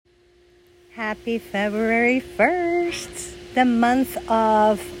Happy February 1st, the month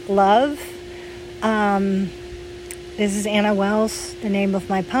of love. This is Anna Wells. The name of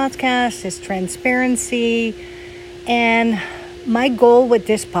my podcast is Transparency. And my goal with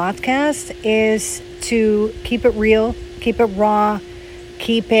this podcast is to keep it real, keep it raw,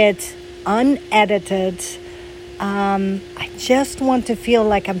 keep it unedited. I just want to feel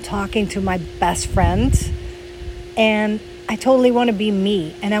like I'm talking to my best friend. And I totally want to be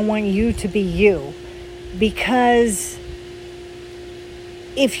me, and I want you to be you, because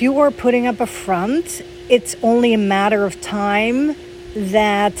if you are putting up a front, it's only a matter of time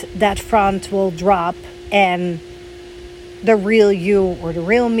that front will drop and the real you or the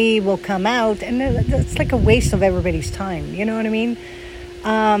real me will come out, and it's like a waste of everybody's time. You know what I mean?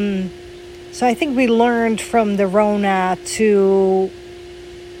 So I think we learned from the Rona to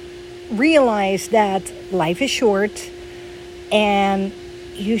realize that life is short. And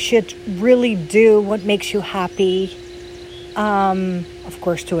you should really do what makes you happy, of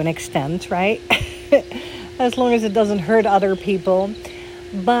course, to an extent, right? As long as it doesn't hurt other people.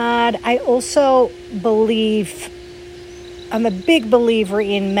 But I also believe, I'm a big believer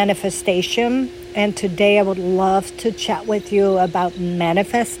in manifestation. And today I would love to chat with you about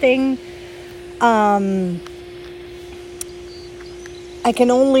manifesting. I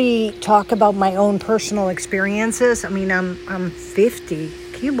can only talk about my own personal experiences. I mean, I'm 50.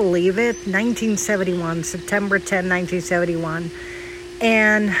 Can you believe it? 1971, September 10, 1971.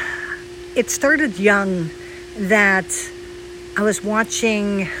 And it started young that I was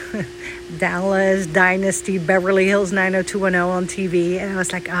watching Dallas, Dynasty, Beverly Hills 90210 on TV. And I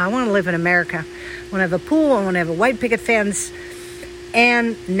was like, I want to live in America. I want to have a pool. I want to have a white picket fence.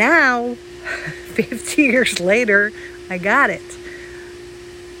 And now, 50 years later, I got it.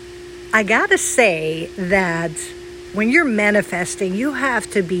 I gotta say that when you're manifesting, you have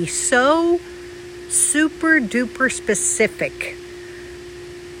to be so super duper specific.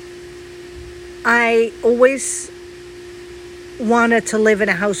 I always wanted to live in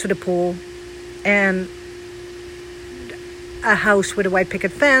a house with a pool and a house with a white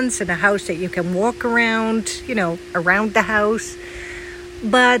picket fence and a house that you can walk around, around the house.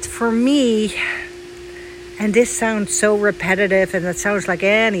 But for me, and this sounds so repetitive, and it sounds like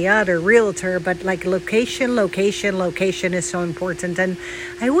any other realtor, but like location is so important. And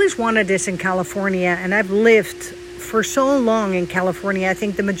I always wanted this in California, and I've lived for so long in California. I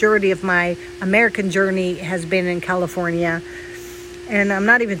think the majority of my American journey has been in California. And I'm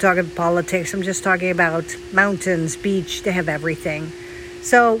not even talking politics. I'm just talking about mountains, beach. They have everything.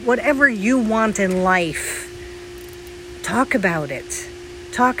 So whatever you want in life, talk about it.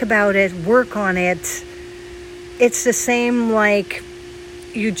 Talk about it. Work on it. It's the same like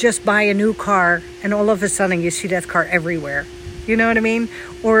you just buy a new car and all of a sudden you see that car everywhere. You know what I mean?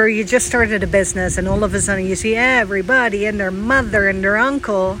 Or you just started a business and all of a sudden you see everybody and their mother and their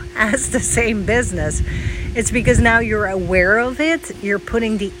uncle has the same business. It's because now you're aware of it. You're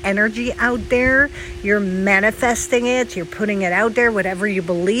putting the energy out there. You're manifesting it. You're putting it out there, whatever you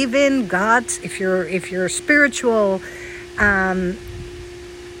believe in. God, if you're spiritual,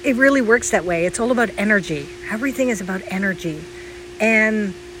 it really works that way. It's all about energy. Everything is about energy.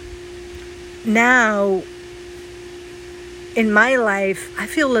 And now, in my life, I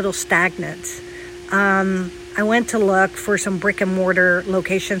feel a little stagnant. I went to look for some brick and mortar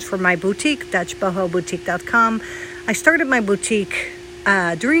locations for my boutique, DutchBohoBoutique.com. I started my boutique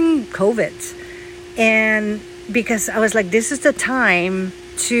during COVID. And because I was like, this is the time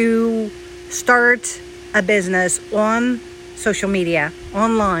to start a business on social media,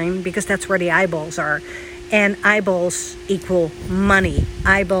 online, because that's where the eyeballs are. And eyeballs equal money.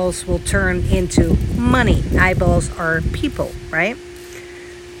 Eyeballs will turn into money. Eyeballs are people, right?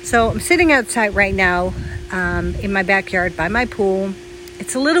 So I'm sitting outside right now in my backyard by my pool.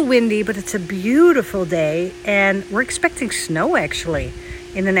 It's a little windy, but it's a beautiful day. And we're expecting snow, actually,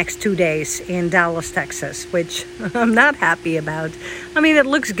 in the next 2 days in Dallas, Texas, which I'm not happy about. I mean, it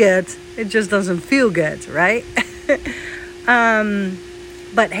looks good. It just doesn't feel good, right?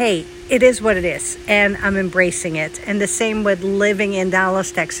 But hey, it is what it is, and I'm embracing it. And the same with living in Dallas,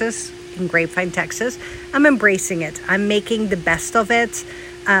 Texas, in Grapevine, Texas. I'm embracing it. I'm making the best of it.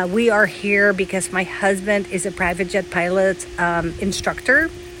 We are here because my husband is a private jet pilot instructor.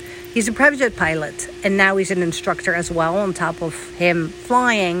 He's a private jet pilot, and now he's an instructor as well on top of him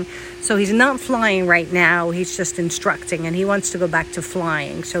flying. So he's not flying right now. He's just instructing, and he wants to go back to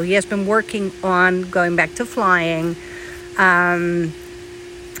flying. So he has been working on going back to flying.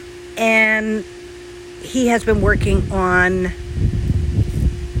 And he has been working on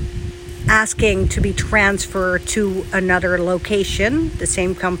asking to be transferred to another location, the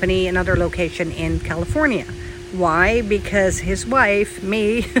same company, another location in California. Why? Because his wife,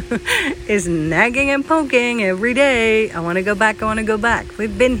 me, is nagging and poking every day. I want to go back. I want to go back.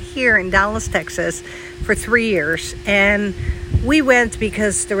 We've been here in Dallas, Texas for 3 years. And we went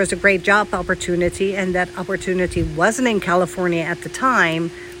because there was a great job opportunity. And that opportunity wasn't in California at the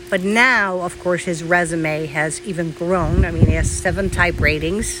time. But now, of course, his resume has even grown. I mean, he has 7 type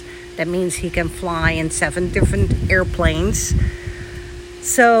ratings. That means he can fly in 7 different airplanes.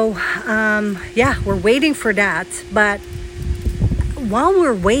 So, we're waiting for that. But while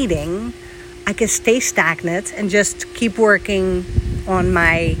we're waiting, I can stay stagnant and just keep working on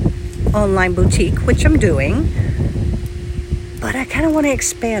my online boutique, which I'm doing. But I kind of want to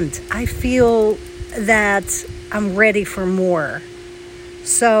expand. I feel that I'm ready for more.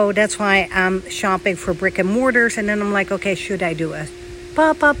 So that's why I'm shopping for brick and mortars. And then I'm like, okay, should I do a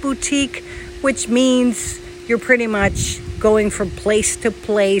pop-up boutique? Which means you're pretty much going from place to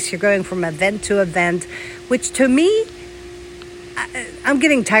place. You're going from event to event, which to me, I'm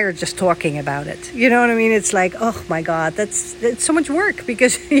getting tired just talking about it. You know what I mean? It's like, oh my God, it's so much work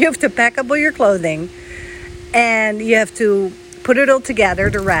because you have to pack up all your clothing and you have to put it all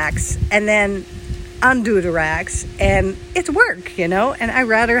together, the racks, and then undo the racks, and it's work, you know. And I'd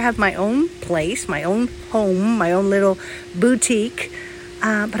rather have my own place, my own home, my own little boutique,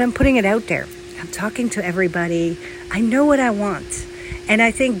 but I'm putting it out there. I'm talking to everybody. I know what I want. And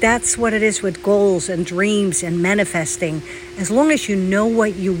I think that's what it is with goals and dreams and manifesting. As long as you know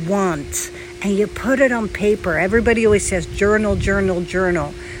what you want and you put it on paper. Everybody always says journal, journal,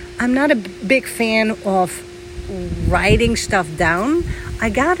 journal. I'm not a big fan of writing stuff down. I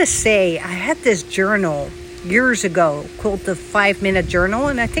gotta say, I had this journal years ago called the 5-minute journal,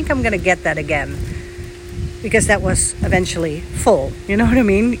 and I think I'm gonna get that again because that was eventually full. You know what I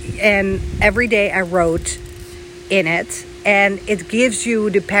mean? And every day I wrote in it, and it gives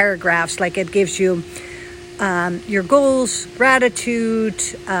you the paragraphs, like it gives you your goals, gratitude,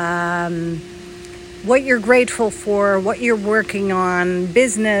 what you're grateful for, what you're working on,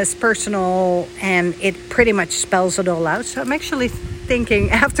 business, personal, and it pretty much spells it all out. So I'm actually thinking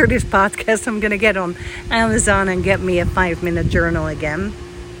after this podcast, I'm going to get on Amazon and get me a 5-minute journal again.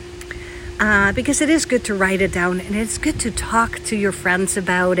 Because it is good to write it down, and it's good to talk to your friends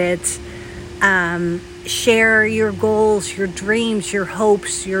about it. Share your goals, your dreams, your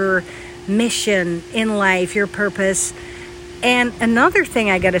hopes, your mission in life, your purpose. And another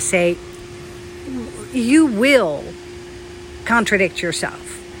thing I got to say, you will contradict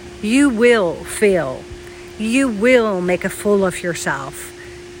yourself. You will fail. You will make a fool of yourself.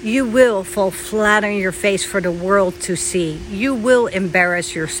 You will fall flat on your face for the world to see. You will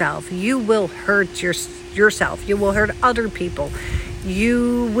embarrass yourself. You will hurt yourself. You will hurt other people.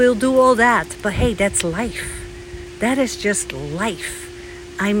 You will do all that. But hey, that's life. That is just life.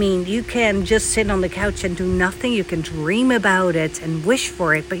 I mean, you can just sit on the couch and do nothing. You can dream about it and wish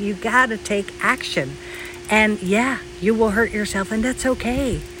for it, but you gotta take action. And yeah, you will hurt yourself, and that's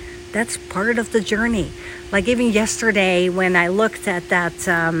okay. That's part of the journey. Like even yesterday when I looked at that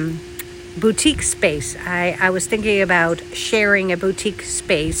boutique space, I was thinking about sharing a boutique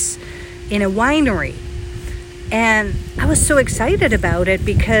space in a winery. And I was so excited about it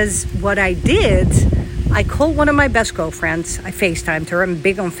because what I did, I called one of my best girlfriends. I FaceTimed her. I'm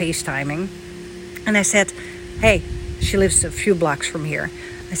big on FaceTiming. And I said, hey, she lives a few blocks from here.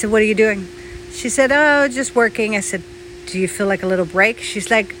 I said, what are you doing? She said, oh, just working. I said, do you feel like a little break?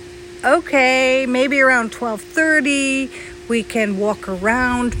 She's like, okay, maybe around 12:30 we can walk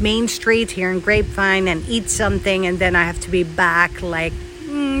around Main Street here in Grapevine and eat something, and then I have to be back like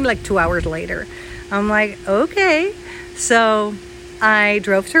 2 hours later. I'm like, okay. So I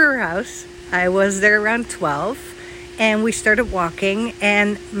drove to her house. I was there around 12, and we started walking,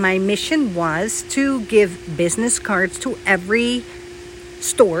 and my mission was to give business cards to every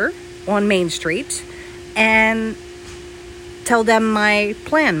store on Main Street and tell them my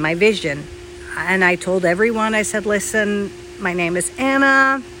plan, my vision. And I told everyone, I said, listen, my name is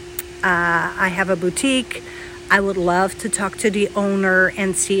Anna. I have a boutique. I would love to talk to the owner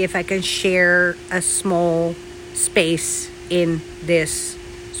and see if I can share a small space in this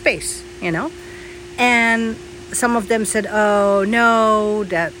space, you know. And some of them said, oh, no,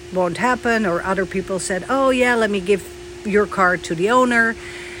 that won't happen. Or other people said, oh, yeah, let me give your card to the owner.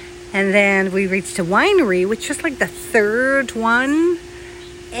 And then we reached a winery, which was like the third one.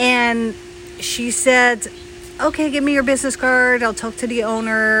 And she said, okay, give me your business card. I'll talk to the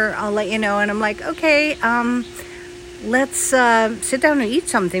owner. I'll let you know. And I'm like, okay, let's sit down and eat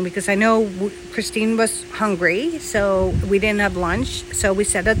something, because I know Christine was hungry, so we didn't have lunch. So we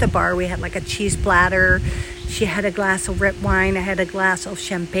sat at the bar. We had like a cheese platter. She had a glass of red wine. I had a glass of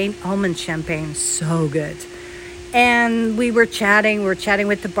champagne, almond champagne. So good. And we were chatting. We were chatting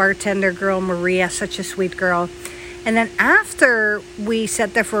with the bartender girl, Maria, such a sweet girl. And then after we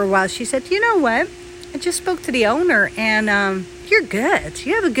sat there for a while, she said, you know what? I just spoke to the owner, and you're good.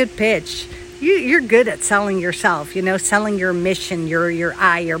 You have a good pitch. You're good at selling yourself, selling your mission,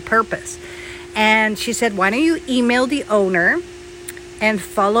 your purpose. And she said, why don't you email the owner and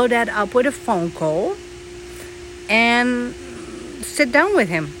follow that up with a phone call and sit down with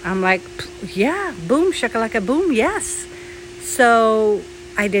him. I'm like, yeah, boom, shakalaka boom, yes. So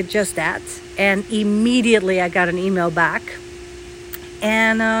I did just that. And immediately I got an email back.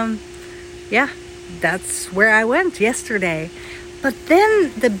 And that's where I went yesterday. But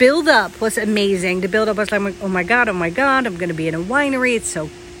then the build-up was amazing. The build-up was like, oh my God, I'm going to be in a winery. It's so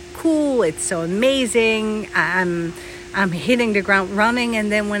cool. It's so amazing. I'm hitting the ground running.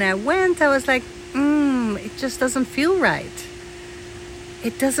 And then when I went, I was like, it just doesn't feel right.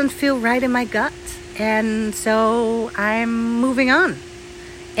 It doesn't feel right in my gut. And so I'm moving on.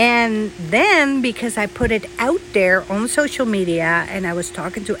 And then because I put it out there on social media and I was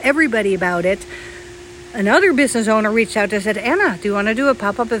talking to everybody about it, another business owner reached out and said, Anna, do you want to do a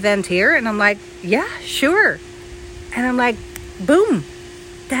pop-up event here? And I'm like, yeah, sure. And I'm like, boom.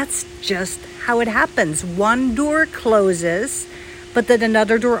 That's just how it happens. One door closes, but then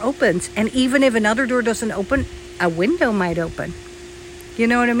another door opens. And even if another door doesn't open, a window might open. You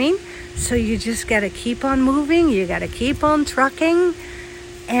know what I mean? So you just got to keep on moving. You got to keep on trucking.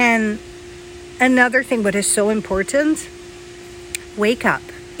 And another thing, what is so important, wake up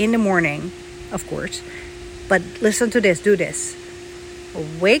in the morning, of course. But listen to this, do this.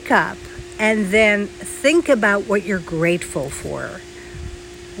 Wake up and then think about what you're grateful for.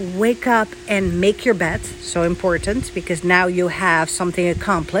 Wake up and make your bed. So important, because now you have something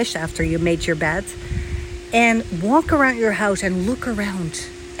accomplished after you made your bed. And walk around your house and look around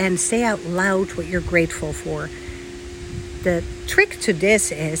and say out loud what you're grateful for. The trick to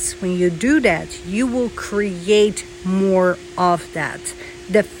this is when you do that, you will create more of that.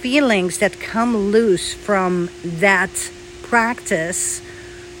 The feelings that come loose from that practice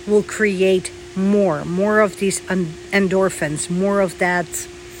will create more of these endorphins, more of that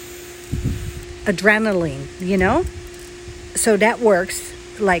adrenaline, So that works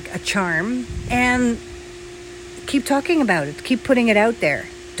like a charm. And keep talking about it. Keep putting it out there.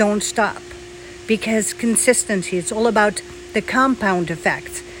 Don't stop. Because consistency, it's all about the compound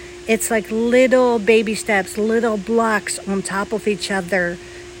effect. It's like little baby steps, little blocks on top of each other,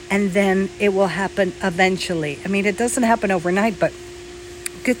 and then it will happen eventually. I mean, it doesn't happen overnight, but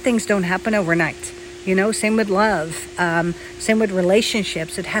good things don't happen overnight. Same with love, same with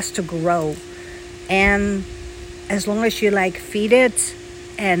relationships. It has to grow. And as long as you feed it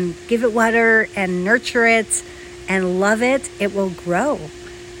and give it water and nurture it and love it, it will grow.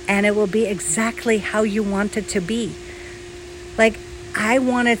 And it will be exactly how you want it to be. I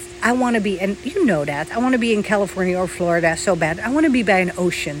want to be, and you know that, I want to be in California or Florida so bad. I want to be by an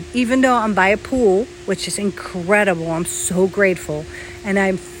ocean, even though I'm by a pool, which is incredible. I'm so grateful. And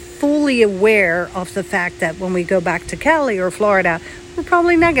I'm fully aware of the fact that when we go back to Cali or Florida, we're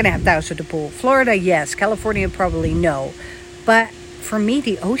probably not going to have the house at the pool. Florida, yes. California, probably no. But for me,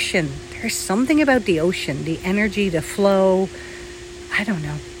 the ocean, there's something about the ocean, the energy, the flow. I don't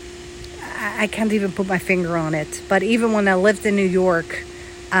know. I can't even put my finger on it. But even when I lived in New York,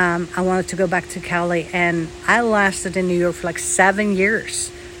 I wanted to go back to Cali. And I lasted in New York for 7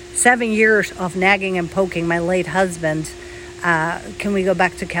 years. 7 years of nagging and poking my late husband. Can we go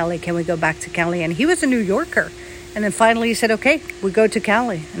back to Cali? Can we go back to Cali? And he was a New Yorker. And then finally he said, okay, we go to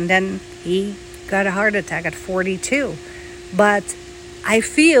Cali. And then he got a heart attack at 42. But I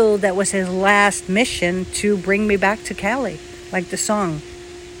feel that was his last mission to bring me back to Cali. Like the song.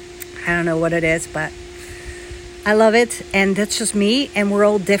 I don't know what it is, but I love it. And that's just me. And we're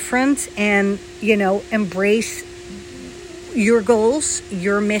all different. And, embrace your goals,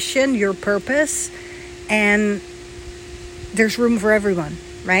 your mission, your purpose. And there's room for everyone,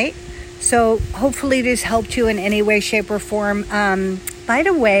 right? So hopefully this helped you in any way, shape, or form. By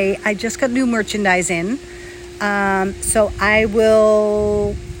the way, I just got new merchandise in. So I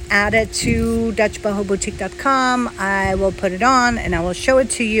will add it to DutchBohoBoutique.com. I will put it on and I will show it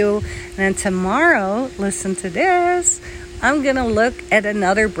to you. And then tomorrow, listen to this, I'm going to look at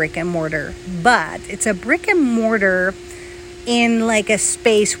another brick and mortar. But it's a brick and mortar in a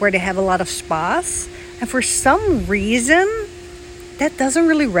space where they have a lot of spas. And for some reason, that doesn't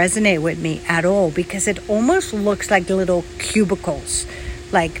really resonate with me at all, because it almost looks like little cubicles.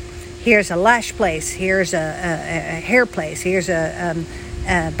 Like, here's a lash place, here's a hair place, here's a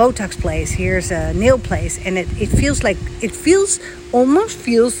Botox place, here's a nail place, and it almost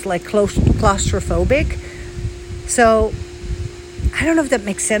feels like claustrophobic. So I don't know if that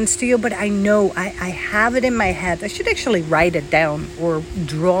makes sense to you, but I know I have it in my head. I should actually write it down or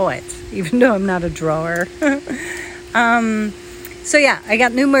draw it, even though I'm not a drawer. So yeah, I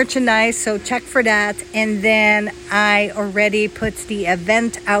got new merchandise, so check for that. And then I already put the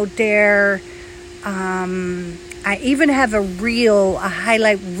event out there. I even have a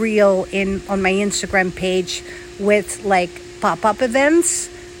highlight reel on my Instagram page with like pop-up events.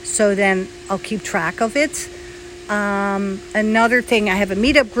 So then I'll keep track of it. Another thing, I have a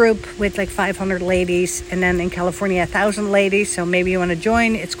meetup group with like 500 ladies, and then in California 1,000 ladies. So maybe you want to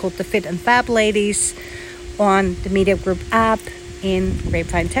join. It's called the Fit and Fab Ladies on the meetup group app in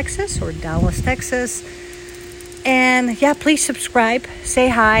Grapevine, Texas, or Dallas, Texas. And yeah, please subscribe, say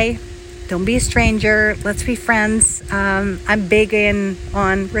hi, don't be a stranger, let's be friends. I'm big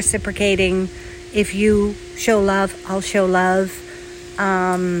on reciprocating. If you show love, I'll show love.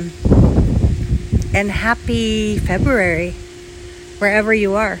 And happy February wherever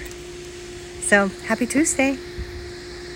you are. So happy Tuesday.